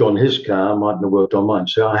worked on his car mightn't have worked on mine.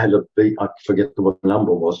 So I forget what the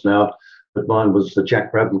number was now, but mine was the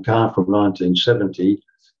Jack Brabham car from 1970,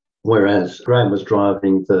 whereas Graham was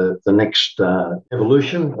driving the next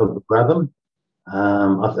evolution of the Brabham.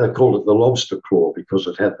 I called it the lobster claw because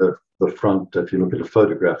it had the front. If you look at a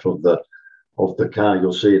photograph of the car,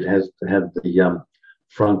 you'll see it had the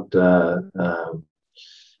front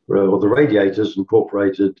or the radiators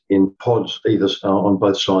incorporated in pods either on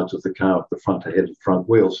both sides of the car, at the front head and front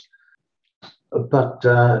wheels. But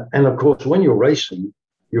and of course, when you're racing,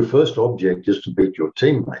 your first object is to beat your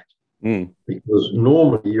teammate because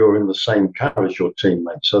normally you're in the same car as your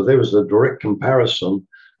teammate. So there was a direct comparison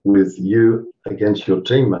with you against your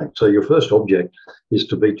teammate. So your first object is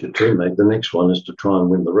to beat your teammate. The next one is to try and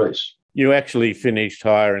win the race. You actually finished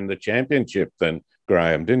higher in the championship than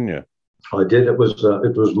Graham, didn't you? I did. It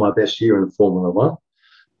was my best year in Formula One,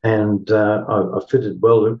 and I fitted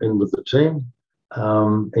well in with the team.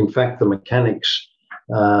 In fact, the mechanics,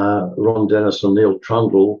 Ron Dennis and Neil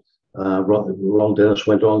Trundle, Ron Dennis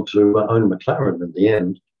went on to own McLaren in the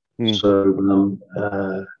end. So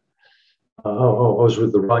I was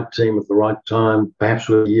with the right team at the right time, perhaps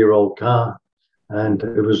with a year-old car, and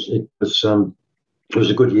it was a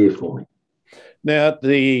good year for me. Now,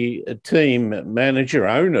 the team manager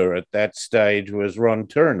owner at that stage was Ron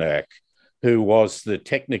Turenak, who was the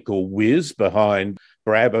technical whiz behind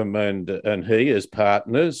Brabham and he as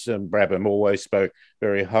partners, and Brabham always spoke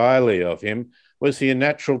very highly of him. Was he a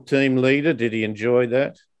natural team leader? Did he enjoy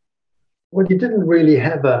that? Well, he didn't really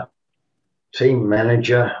have a team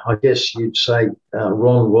manager. I guess you'd say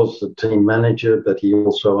Ron was the team manager, but he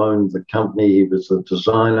also owned the company. He was the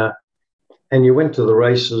designer. And you went to the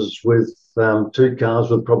races with two cars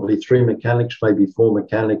with probably three mechanics, maybe four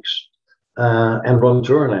mechanics, and Ron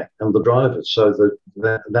Turenak and the drivers. So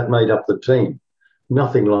that made up the team.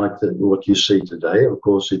 Nothing like what you see today. Of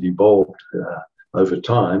course, it evolved over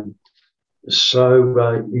time.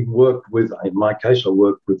 So he worked with, in my case, I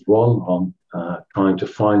worked with Ron on trying to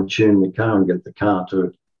fine tune the car and get the car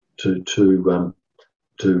to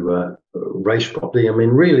race properly. I mean,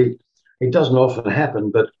 really, it doesn't often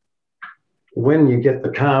happen, but when you get the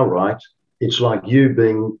car right, it's like you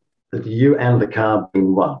and the car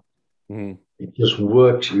being one. It just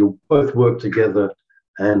works. You both work together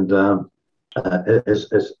and as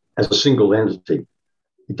a single entity.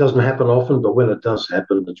 It doesn't happen often, but when it does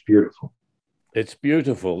happen, it's beautiful. It's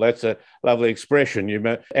beautiful. That's a lovely expression.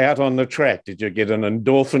 You out on the track, did you get an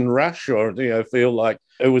endorphin rush, or do you feel like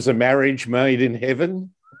it was a marriage made in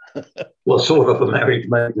heaven? Well, sort of a marriage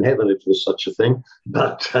made in heaven, if there's such a thing.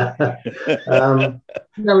 But no,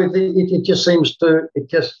 it just seems to you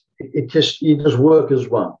just work as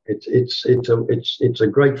one. It's a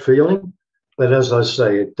great feeling, but as I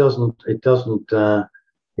say, it doesn't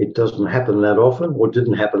happen that often, or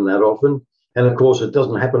didn't happen that often. And of course, it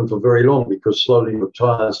doesn't happen for very long because slowly your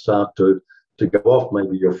tyres start to go off.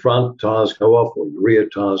 Maybe your front tyres go off or your rear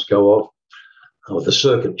tyres go off, or the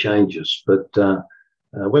circuit changes. But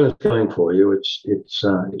when it's going for you,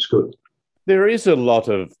 it's good. There is a lot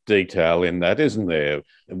of detail in that, isn't there?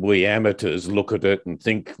 We amateurs look at it and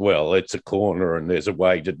think, well, it's a corner and there's a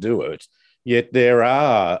way to do it. Yet there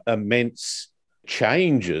are immense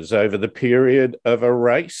changes over the period of a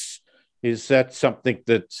race. Is that something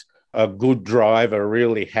that a good driver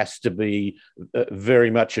really has to be very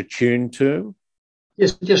much attuned to?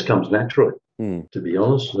 Yes, it just comes naturally, to be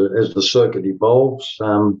honest. As the circuit evolves,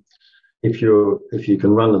 if you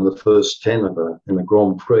can run in the first 10 in a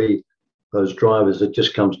Grand Prix, those drivers, it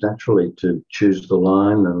just comes naturally to choose the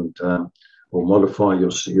line and or modify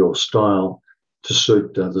your style to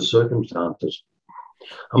suit the circumstances.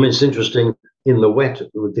 I mean, it's interesting. In the wet,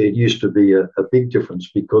 there used to be a big difference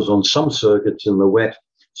because on some circuits in the wet,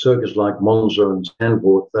 circuits like Monza and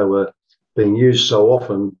Zandvoort, they were being used so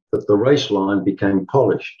often that the race line became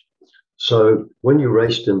polished. So when you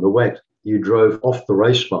raced in the wet, you drove off the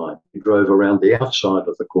race line. You drove around the outside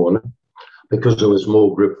of the corner because there was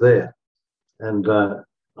more grip there. And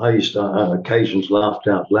I used to, on occasions, laughed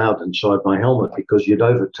out loud inside my helmet because you'd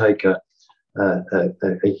overtake a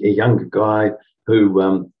younger guy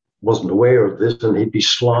who wasn't aware of this, and he'd be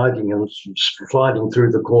sliding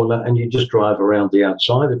through the corner, and you just drive around the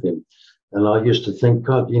outside of him. And I used to think,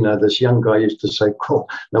 God, this young guy used to say, cool,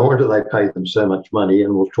 no wonder they pay them so much money,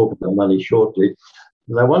 and we'll talk about money shortly.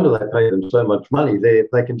 No wonder they pay them so much money.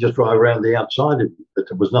 They can just drive around the outside of you. But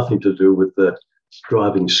it was nothing to do with the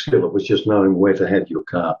driving skill. It was just knowing where to have your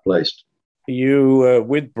car placed. You were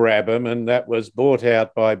with Brabham, and that was bought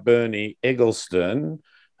out by Bernie Eccleston,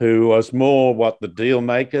 who was more the deal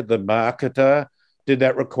maker, the marketer. Did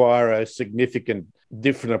that require a significant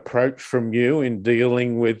different approach from you in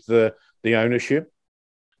dealing with the ownership?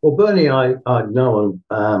 Well, Bernie, I'd known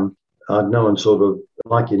sort of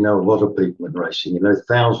like a lot of people in racing.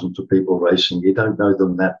 Thousands of people racing. You don't know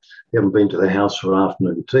them you haven't been to their house for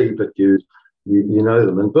afternoon tea, but you know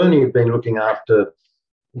them. And Bernie had been looking after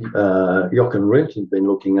Jochen Rindt, he'd been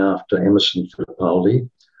looking after Emerson Fittipaldi.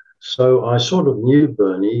 So I sort of knew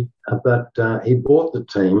Bernie, but he bought the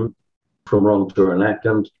team from Ron Turenak,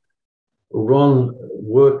 and Ron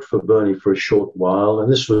worked for Bernie for a short while,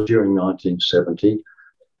 and this was during 1970.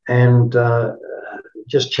 And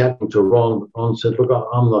just chatting to Ron said, look,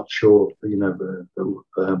 I'm not sure,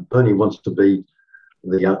 Bernie wants to be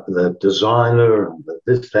the designer, and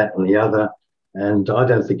this, that, and the other, and I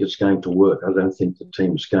don't think it's going to work. I don't think the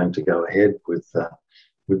team's going to go ahead with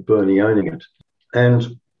Bernie owning it.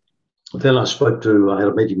 And then I had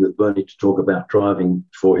a meeting with Bernie to talk about driving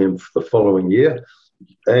for him for the following year.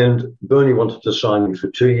 And Bernie wanted to sign me for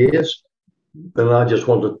 2 years. And I just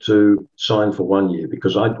wanted to sign for 1 year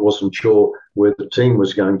because I wasn't sure where the team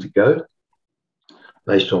was going to go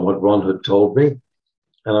based on what Ron had told me.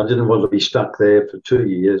 And I didn't want to be stuck there for 2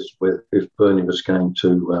 years if Bernie was going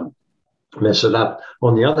to mess it up.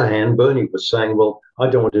 On the other hand, Bernie was saying, well, I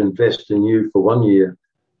don't want to invest in you for 1 year,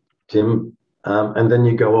 Tim, and then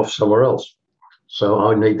you go off somewhere else. So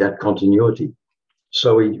I need that continuity.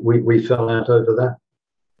 So we fell out over that.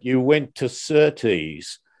 You went to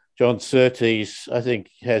Surtees. John Surtees, I think,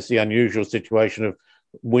 has the unusual situation of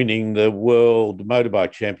winning the World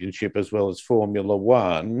Motorbike Championship as well as Formula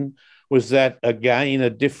One. Was that, again, a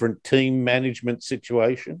different team management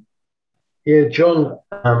situation? Yeah, John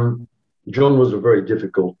was a very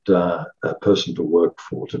difficult person to work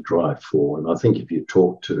for, to drive for. And I think if you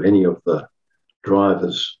talk to any of the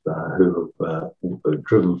drivers who have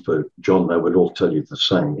driven for John, they would all tell you the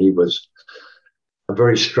same. He was a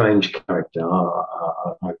very strange character.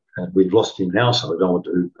 We've lost him now, so I don't want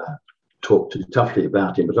to talk too toughly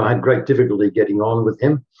about him, but I had great difficulty getting on with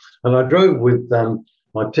him. And I drove with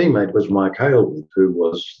my teammate was Mike Hale, who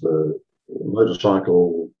was the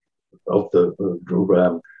motorcycle of the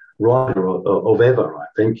rider of ever. I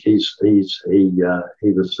think he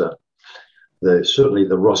was certainly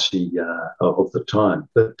the Rossi of the time.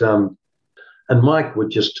 But and Mike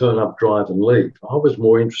would just turn up, drive, and leave. I was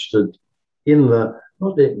more interested in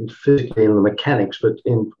not physically in the mechanics, but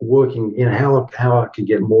in working in how I could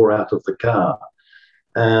get more out of the car.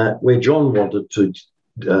 Where John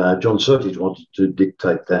Surtees wanted to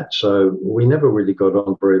dictate that. So we never really got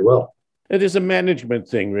on very well. It is a management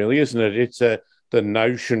thing, really, isn't it? It's the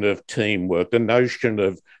notion of teamwork, the notion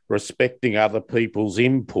of respecting other people's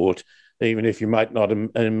input, even if you might not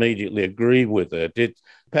immediately agree with it.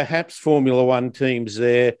 Perhaps Formula One teams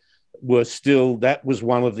there that was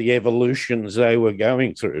one of the evolutions they were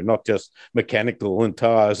going through, not just mechanical and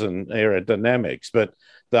tyres and aerodynamics, but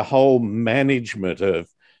the whole management of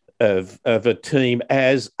a team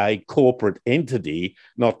as a corporate entity,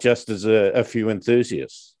 not just as a few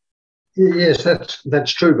enthusiasts. Yes,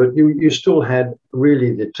 that's true. But you still had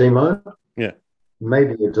really the team owner, yeah,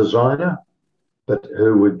 maybe a designer, but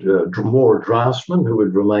who would more a draftsman who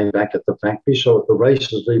would remain back at the factory. So at the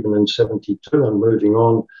races, even in '72 and moving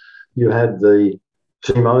on, you had the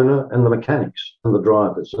team owner and the mechanics and the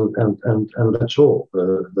drivers, and that's all.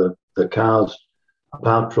 The cars,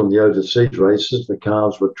 apart from the overseas races, the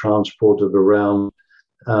cars were transported around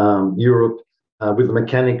Europe with the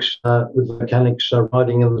mechanics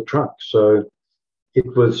riding in the truck. So it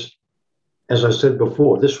was, as I said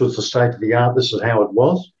before, this was the state of the art. This is how it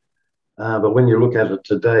was. But when you look at it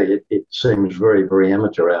today, it seems very, very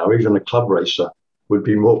amateur hour. Even a club racer would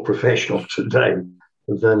be more professional today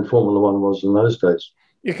than Formula One was in those days.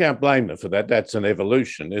 You can't blame them for that. That's an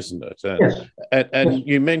evolution, isn't it? Yes. And Yes.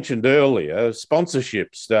 You mentioned earlier,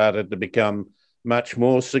 sponsorship started to become much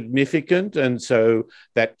more significant. And so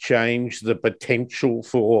that changed the potential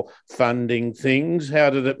for funding things. How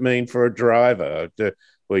did it mean for a driver?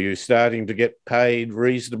 Were you starting to get paid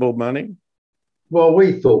reasonable money? Well,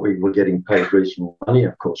 we thought we were getting paid reasonable money.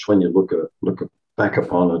 Of course, when you look back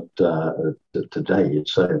upon it today, you'd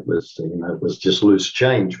say it was just loose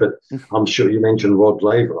change. But I'm sure you mentioned Rod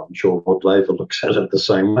Laver. I'm sure Rod Laver looks at it the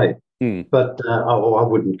same way. But I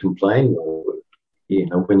wouldn't complain.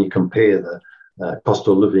 When you compare the cost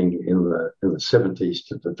of living in the '70s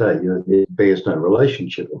to today, it bears no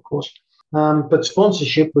relationship, of course. But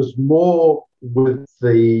sponsorship was more with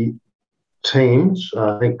the teams.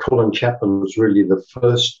 I think Colin Chapman was really the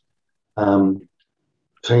first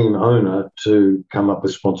team owner to come up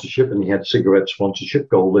with sponsorship, and he had cigarette sponsorship,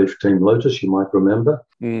 Gold Leaf Team Lotus, you might remember.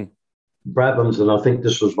 Brabham's, and I think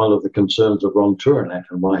this was one of the concerns of Ron Turenak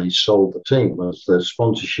and why he sold the team, was the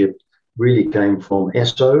sponsorship really came from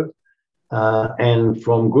Esso and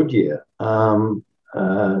from Goodyear. And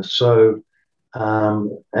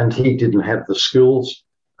he didn't have the skills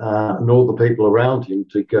nor the people around him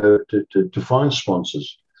to go to find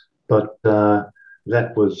sponsors. But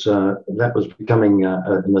that was becoming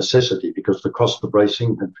a necessity because the cost of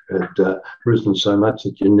racing had risen so much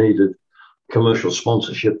that you needed commercial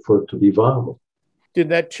sponsorship for it to be viable. Did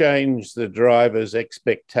that change the driver's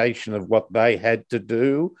expectation of what they had to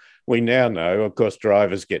do? We now know, of course,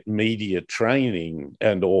 drivers get media training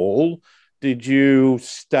and all. Did you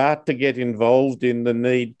start to get involved in the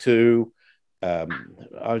need to, I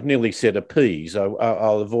nearly said appease,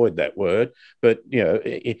 I'll avoid that word, but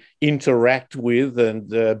interact with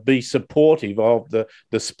and be supportive of the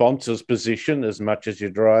sponsor's position as much as you're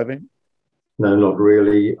driving? No, not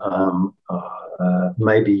really.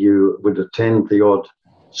 Maybe you would attend the odd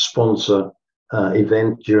sponsor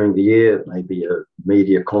event during the year, maybe a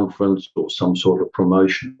media conference or some sort of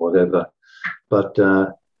promotion, whatever. But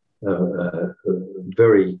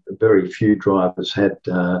very, very few drivers had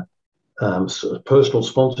personal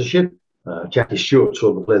sponsorship. Jackie Stewart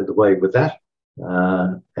sort of led the way with that,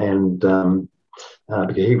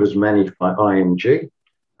 because he was managed by IMG.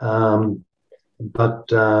 But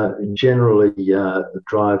generally, the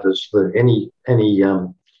drivers, any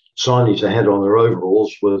signage they had on their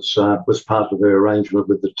overalls was part of their arrangement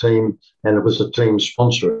with the team, and it was a team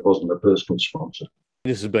sponsor. It wasn't a personal sponsor.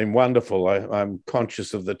 This has been wonderful. I'm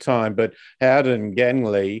conscious of the time, but Howden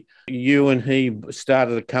Ganley, you and he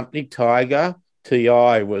started a company, Tiger.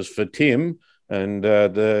 TI was for Tim, and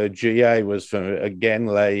the GA was for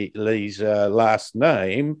Ganley's last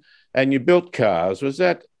name. And you built cars. Was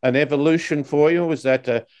that an evolution for you? Was that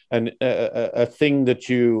a thing that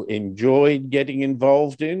you enjoyed getting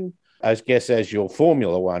involved in? I guess as your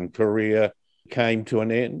Formula One career came to an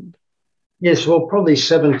end. Yes, well, probably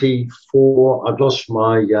 '74. I'd lost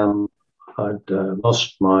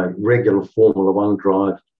my regular Formula One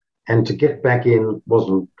drive, and to get back in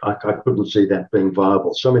wasn't. I couldn't see that being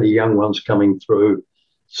viable. So many young ones coming through,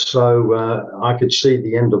 so I could see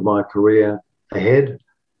the end of my career ahead.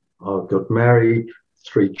 I got married,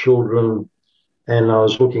 3 children, and I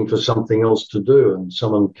was looking for something else to do. And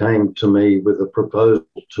someone came to me with a proposal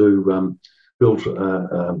to build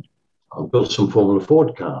some Formula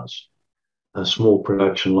Ford cars, a small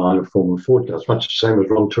production line of Formula Ford cars, much the same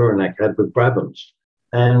as Ron Turenak had with Brabhams.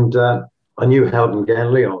 And I knew Howden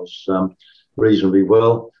Ganley. I was reasonably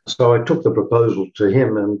well. So I took the proposal to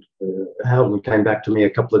him, and Howden came back to me a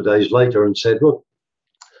couple of days later and said, look,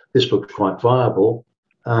 this looks quite viable.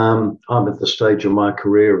 I'm at the stage of my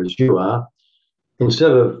career as you are.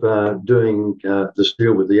 Instead of doing this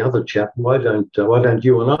deal with the other chap, why don't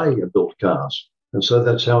you and I build cars? And so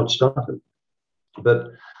that's how it started.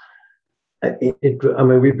 But I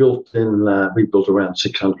mean, we built around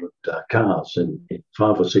 600 cars, in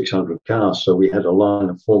 500 or 600 cars. So we had a line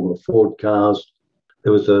of Formula Ford cars.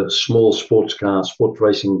 There was a small sports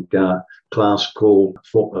racing class called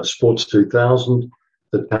Sports 2000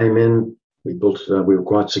 that came in. We were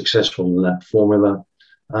quite successful in that formula.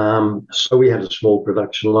 So we had a small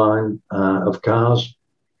production line of cars.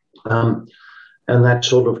 And that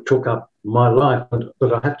sort of took up my life.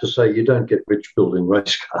 But I have to say, you don't get rich building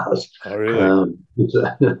race cars. Oh, really?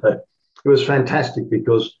 It was fantastic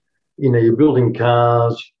because, you're building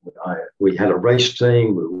cars. We had a race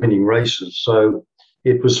team. We were winning races. So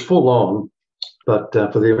it was full on. But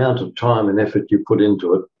for the amount of time and effort you put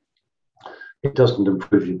into it, it doesn't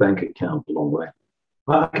improve your bank account a long way.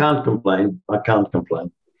 I can't complain.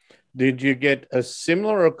 Did you get a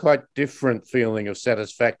similar or quite different feeling of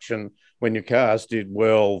satisfaction when your cars did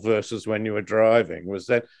well versus when you were driving? Was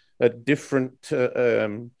that a different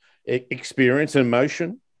experience and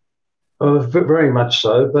emotion? Very much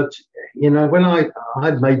so. But, when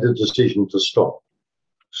I'd made the decision to stop,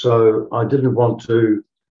 so I didn't want to,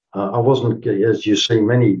 I wasn't, as you see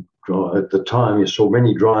at the time, you saw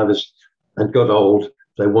many drivers that got old.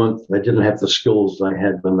 They didn't have the skills they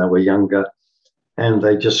had when they were younger, and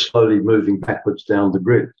they just slowly moving backwards down the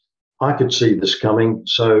grid. I could see this coming,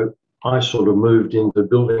 so I sort of moved into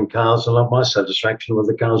building cars, and my satisfaction with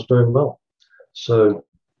the cars doing well. So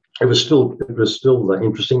it was still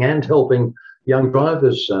interesting, and helping young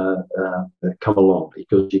drivers come along,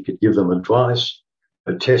 because you could give them advice,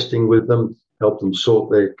 testing with them, help them sort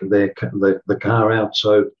the car out.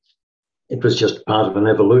 So it was just part of an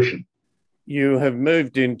evolution. You have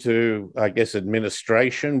moved into, I guess,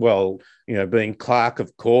 administration. Well, being clerk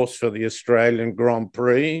of course for the Australian Grand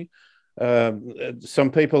Prix.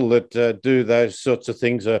 Some people that do those sorts of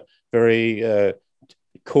things are very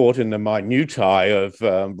caught in the minutiae of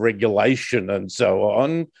regulation and so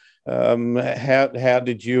on. How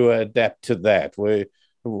did you adapt to that?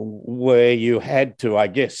 Where you had to, I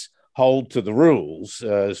guess, hold to the rules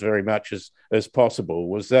as very much as possible.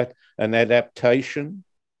 Was that an adaptation?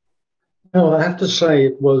 No, I have to say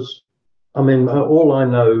it was. I mean, all I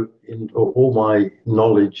know, all my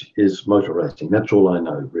knowledge is motor racing. That's all I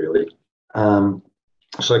know, really.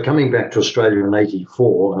 So coming back to Australia in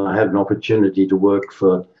 '84, and I had an opportunity to work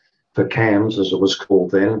for CAMS, as it was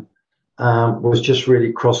called then, was just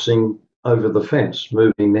really crossing over the fence,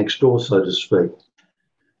 moving next door, so to speak.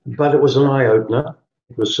 But it was an eye-opener.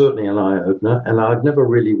 It was certainly an eye-opener, and I'd never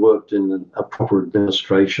really worked in a proper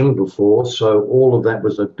administration before, so all of that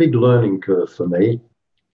was a big learning curve for me.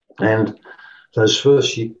 And those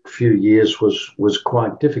first few years was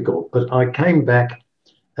quite difficult. But I came back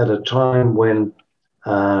at a time when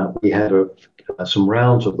we had some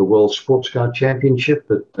rounds of the World Sports Car Championship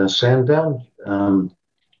at Sandown.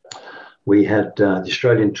 We had the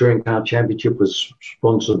Australian Touring Car Championship was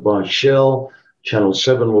sponsored by Shell. Channel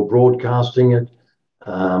 7 were broadcasting it.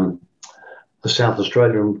 The South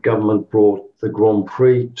Australian government brought the Grand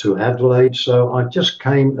Prix to Adelaide. So I just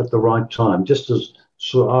came at the right time,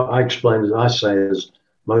 I explained it, I say, as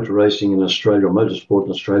motor racing in Australia, or motorsport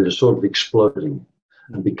in Australia, sort of exploding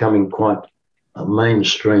and becoming quite a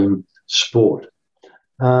mainstream sport.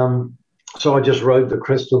 So I just rode the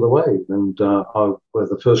crest of the wave. And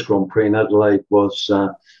the first Grand Prix in Adelaide was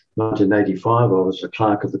 1985. I was a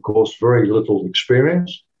clerk of the course, very little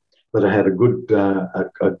experience, but I had a good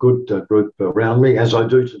group around me, as I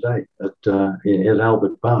do today at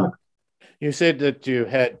Calder Park. You said that you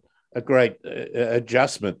had a great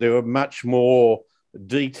adjustment. There were much more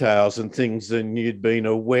details and things than you'd been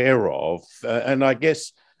aware of, and I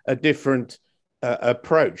guess a different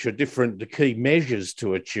approach, the key measures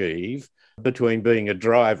to achieve between being a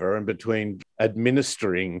driver and between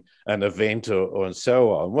administering an event or and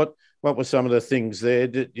so on. What were some of the things there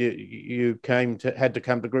that you had to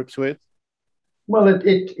come to grips with? Well,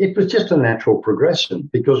 it was just a natural progression,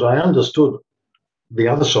 because I understood the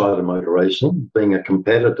other side of motor racing, being a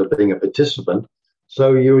competitor, being a participant.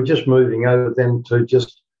 So you were just moving over then to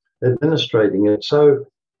just administrating it. So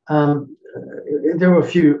there were a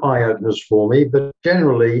few eye-openers for me, but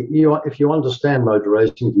generally, if you understand motor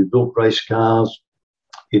racing, you built race cars,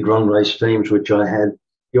 you'd run race teams, which I had,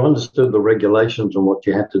 you understood the regulations and what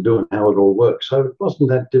you had to do and how it all worked. So it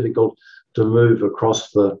wasn't that difficult to move across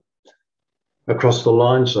the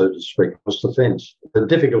line, so to speak, across the fence. The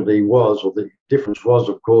difficulty was, or the difference was,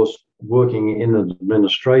 of course, working in an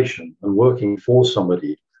administration and working for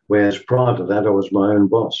somebody, whereas prior to that, I was my own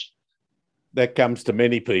boss. That comes to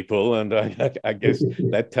many people, and I guess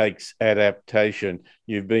that takes adaptation.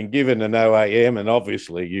 You've been given an OAM, and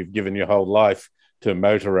obviously you've given your whole life to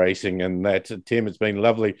motor racing and that. Tim, it's been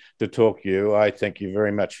lovely to talk to you. I thank you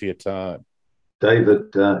very much for your time.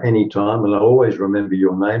 David, anytime, and I always remember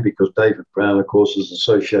your name because David Brown, of course, is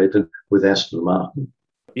associated with Aston Martin.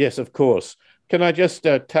 Yes, of course. Can I just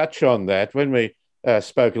touch on that? When we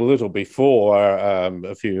spoke a little before,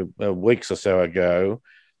 a few weeks or so ago,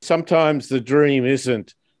 sometimes the dream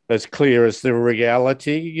isn't as clear as the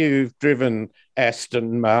reality. You've driven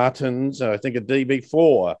Aston Martins. I think a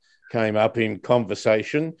DB4 came up in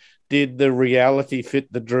conversation. Did the reality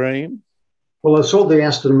fit the dream? Well, I saw the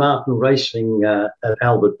Aston Martin racing at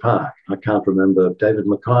Albert Park. I can't remember. David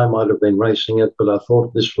Mackay might have been racing it, but I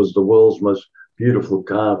thought this was the world's most beautiful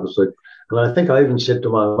car. And I think I even said to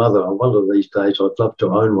my mother, one of these days, I'd love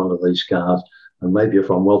to own one of these cars. And maybe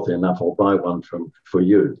if I'm wealthy enough, I'll buy one for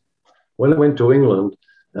you. When I went to England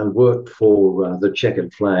and worked for the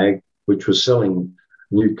Checkered Flag, which was selling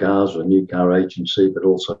new cars, a new car agency, but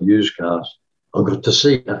also used cars, I got to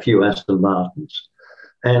see a few Aston Martins.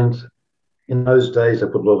 And in those days, they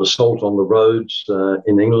put a lot of salt on the roads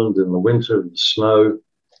in England in the winter, in the snow.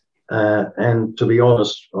 And to be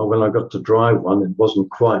honest, when I got to drive one, it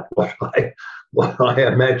wasn't quite what I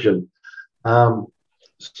imagined. So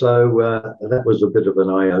that was a bit of an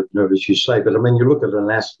eye-opener, as you say. But I mean, you look at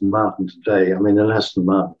an Aston Martin today. I mean, an Aston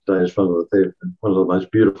Martin today is one of the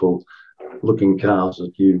most beautiful-looking cars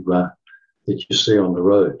that you see on the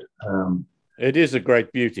road. It is a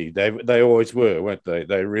great beauty. They always were, weren't they?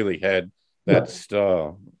 They really had that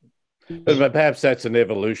style. But perhaps that's an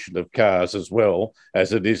evolution of cars as well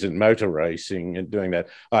as it is in motor racing and doing that.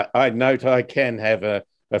 I note I can have a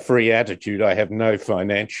free attitude. I have no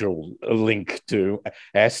financial link to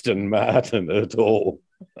Aston Martin at all.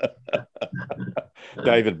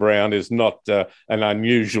 David Brown is not an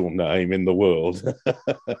unusual name in the world.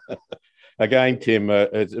 Again, Tim,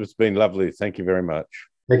 it's been lovely. Thank you very much.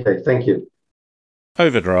 Okay, thank you.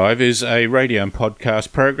 Overdrive is a radio and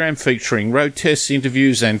podcast program featuring road tests,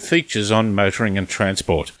 interviews and features on motoring and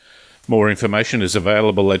transport. More information is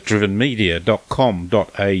available at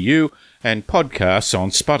drivenmedia.com.au and podcasts on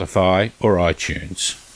Spotify or iTunes.